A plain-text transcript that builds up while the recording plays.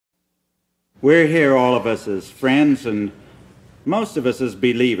We're here, all of us, as friends, and most of us as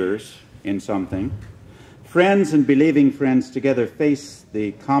believers in something. Friends and believing friends together face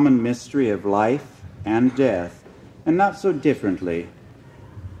the common mystery of life and death, and not so differently.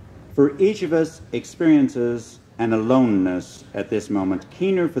 For each of us experiences an aloneness at this moment,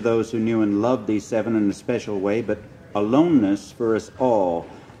 keener for those who knew and loved these seven in a special way, but aloneness for us all.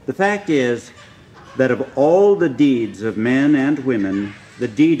 The fact is that of all the deeds of men and women, the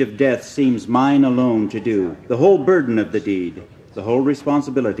deed of death seems mine alone to do. The whole burden of the deed, the whole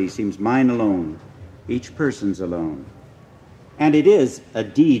responsibility seems mine alone. Each person's alone. And it is a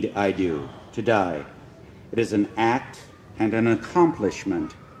deed I do, to die. It is an act and an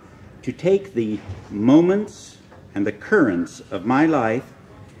accomplishment to take the moments and the currents of my life,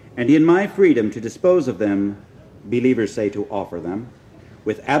 and in my freedom to dispose of them, believers say to offer them,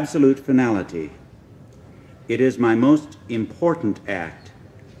 with absolute finality. It is my most important act,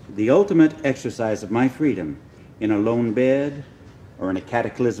 the ultimate exercise of my freedom, in a lone bed, or in a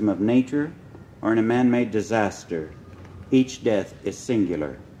cataclysm of nature, or in a man-made disaster. Each death is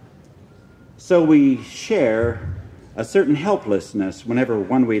singular. So we share a certain helplessness whenever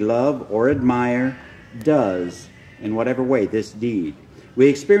one we love or admire does, in whatever way, this deed. We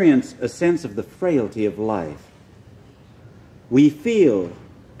experience a sense of the frailty of life. We feel,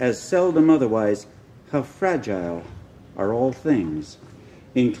 as seldom otherwise, how fragile are all things,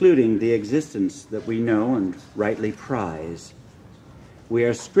 including the existence that we know and rightly prize. We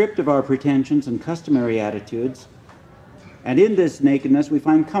are stripped of our pretensions and customary attitudes, and in this nakedness we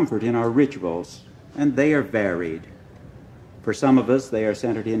find comfort in our rituals, and they are varied. For some of us, they are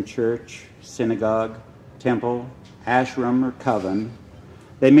centered in church, synagogue, temple, ashram, or coven.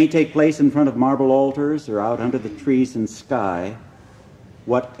 They may take place in front of marble altars or out under the trees and sky.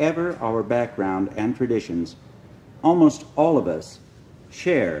 Whatever our background and traditions, almost all of us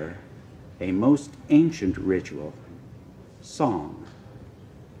share a most ancient ritual, song.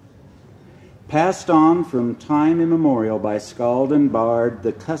 Passed on from time immemorial by skald and bard,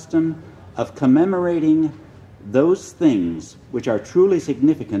 the custom of commemorating those things which are truly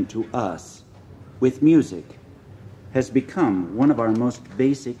significant to us with music has become one of our most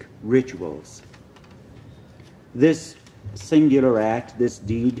basic rituals. This singular act, this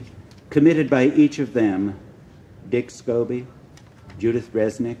deed, committed by each of them, Dick Scobee, Judith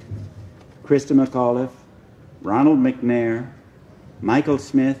Resnik, Krista McAuliffe, Ronald McNair, Michael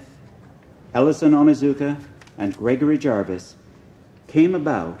Smith, Ellison Onizuka, and Gregory Jarvis, came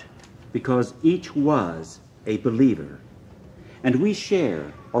about because each was a believer, and we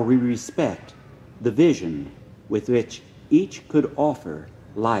share or we respect the vision with which each could offer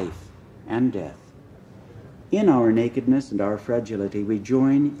life and death. In our nakedness and our fragility, we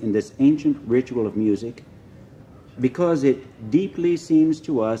join in this ancient ritual of music because it deeply seems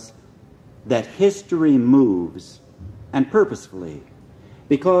to us that history moves, and purposefully,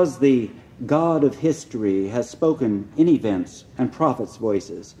 because the God of history has spoken in events and prophets'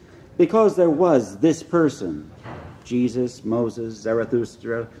 voices, because there was this person, Jesus, Moses,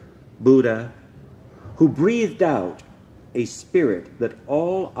 Zarathustra, Buddha, who breathed out a spirit that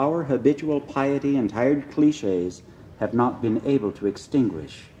all our habitual piety and tired cliches have not been able to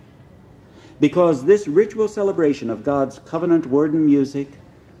extinguish. Because this ritual celebration of God's covenant word and music,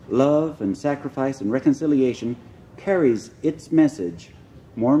 love and sacrifice and reconciliation carries its message,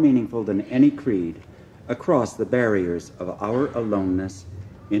 more meaningful than any creed, across the barriers of our aloneness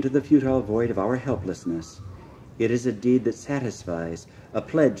into the futile void of our helplessness. It is a deed that satisfies, a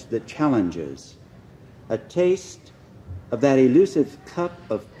pledge that challenges, a taste of that elusive cup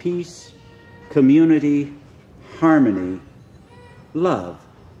of peace, community, harmony, love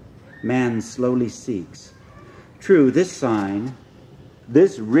man slowly seeks. True, this sign,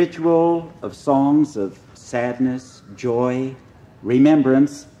 this ritual of songs of sadness, joy,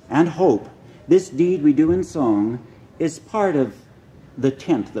 remembrance, and hope, this deed we do in song, is part of the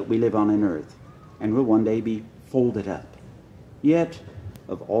tent that we live on earth, and will one day be folded up. Yet,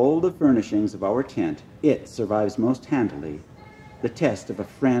 of all the furnishings of our tent, it survives most handily the test of a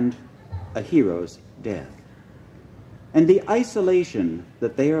friend, a hero's death. And the isolation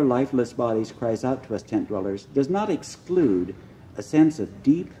that their lifeless bodies cries out to us tent dwellers does not exclude a sense of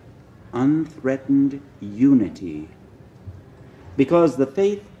deep, unthreatened unity. Because the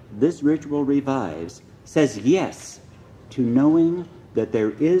faith this ritual revives says yes to knowing that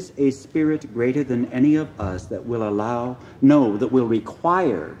there is a spirit greater than any of us that will that will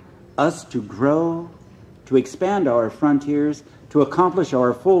require us to grow, to expand our frontiers, to accomplish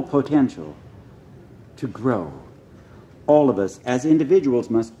our full potential, to grow. All of us as individuals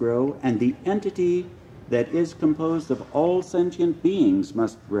must grow, and the entity that is composed of all sentient beings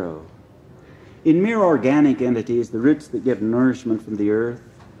must grow. In mere organic entities, the roots that give nourishment from the earth,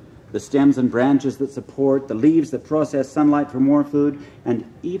 the stems and branches that support, the leaves that process sunlight for more food,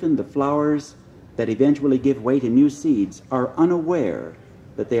 and even the flowers that eventually give way to new seeds are unaware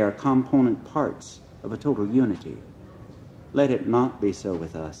that they are component parts of a total unity. Let it not be so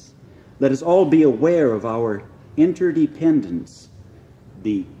with us. Let us all be aware of our interdependence.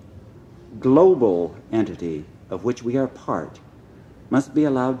 The global entity of which we are part must be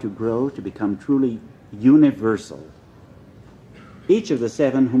allowed to grow to become truly universal. Each of the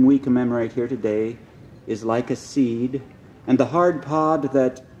 7 whom we commemorate here today is like a seed, and the hard pod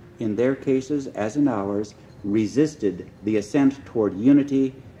that, in their cases as in ours, resisted the ascent toward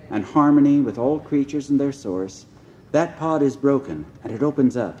unity and harmony with all creatures and their source, that pod is broken and it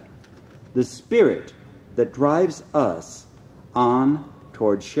opens up. The spirit that drives us on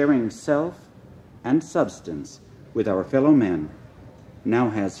toward sharing self and substance with our fellow men now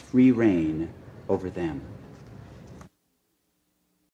has free reign over them.